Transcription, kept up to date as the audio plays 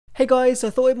Hey guys, I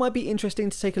thought it might be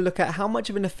interesting to take a look at how much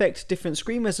of an effect different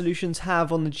screen resolutions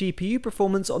have on the GPU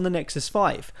performance on the Nexus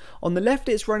 5. On the left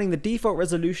it's running the default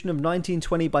resolution of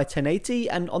 1920 by 1080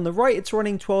 and on the right it's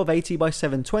running 1280 by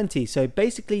 720, so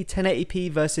basically 1080p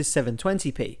versus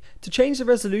 720p. To change the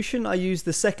resolution I use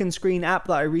the second screen app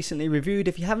that I recently reviewed.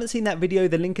 If you haven't seen that video,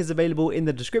 the link is available in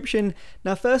the description.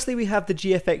 Now firstly we have the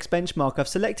Gfx Benchmark. I've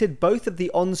selected both of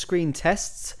the on-screen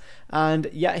tests and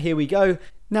yeah, here we go.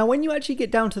 Now when you actually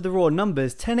get down to the raw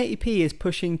numbers, 1080p is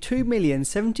pushing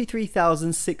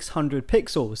 2,073,600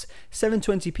 pixels.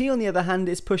 720p on the other hand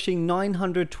is pushing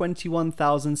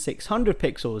 921,600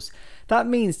 pixels. That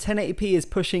means 1080p is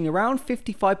pushing around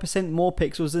 55% more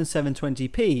pixels than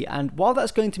 720p, and while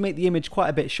that's going to make the image quite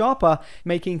a bit sharper,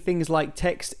 making things like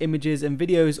text, images and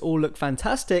videos all look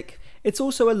fantastic, it's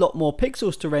also a lot more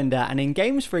pixels to render, and in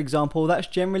games for example that's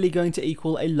generally going to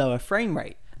equal a lower frame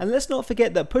rate. And let's not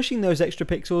forget that pushing those extra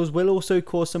pixels will also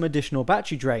cause some additional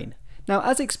battery drain. Now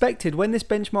as expected, when this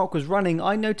benchmark was running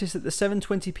I noticed that the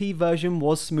 720p version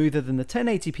was smoother than the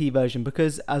 1080p version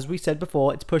because, as we said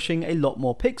before, it's pushing a lot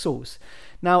more pixels.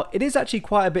 Now it is actually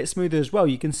quite a bit smoother as well.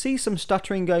 You can see some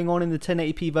stuttering going on in the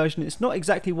 1080p version. It's not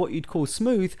exactly what you'd call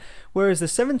smooth, whereas the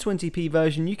 720p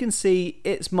version you can see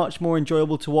it's much more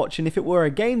enjoyable to watch, and if it were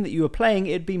a game that you were playing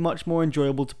it'd be much more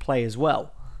enjoyable to play as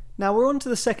well. Now we're on to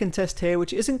the second test here,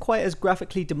 which isn't quite as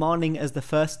graphically demanding as the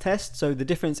first test, so the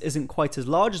difference isn't quite as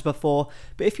large as before,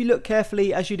 but if you look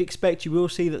carefully, as you'd expect, you will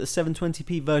see that the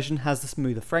 720p version has the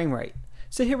smoother frame rate.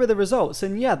 So here are the results,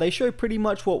 and yeah, they show pretty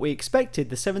much what we expected.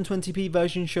 The 720p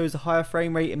version shows a higher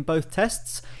frame rate in both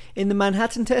tests. In the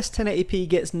Manhattan test, 1080p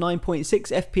gets 9.6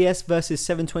 FPS versus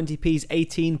 720p's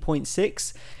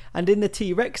 18.6. And in the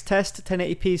T-Rex test,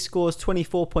 1080p scores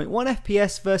 24.1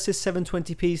 FPS versus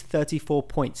 720p's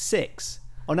 34.6.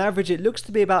 On average, it looks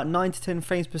to be about 9 to 10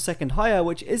 frames per second higher,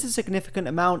 which is a significant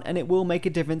amount and it will make a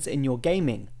difference in your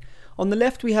gaming. On the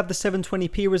left we have the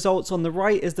 720p results, on the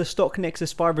right is the stock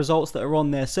Nexus 5 results that are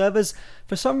on their servers.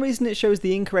 For some reason it shows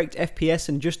the incorrect FPS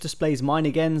and just displays mine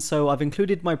again, so I've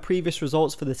included my previous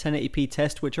results for the 1080p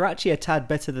test, which are actually a tad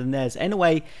better than theirs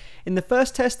anyway. In the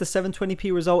first test the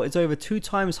 720p result is over 2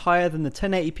 times higher than the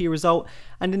 1080p result,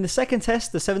 and in the second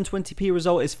test the 720p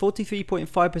result is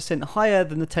 43.5% higher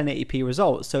than the 1080p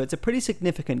result, so it's a pretty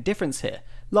significant difference here.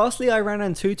 Lastly, I ran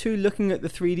Antutu. Looking at the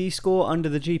 3D score under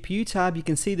the GPU tab, you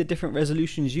can see the different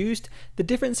resolutions used. The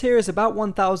difference here is about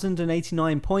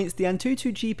 1089 points. The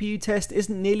Antutu GPU test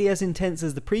isn't nearly as intense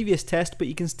as the previous test, but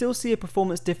you can still see a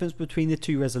performance difference between the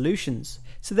two resolutions.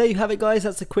 So there you have it guys,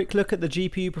 that's a quick look at the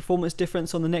GPU performance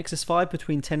difference on the Nexus 5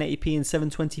 between 1080p and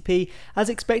 720p. As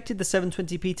expected, the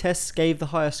 720p tests gave the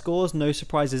higher scores, no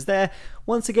surprises there.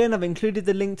 Once again, I've included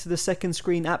the link to the second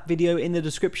screen app video in the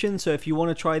description, so if you want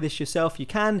to try this yourself you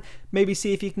can. Maybe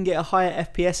see if you can get a higher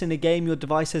FPS in a game your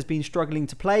device has been struggling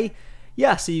to play.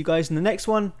 Yeah, see you guys in the next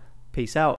one. Peace out.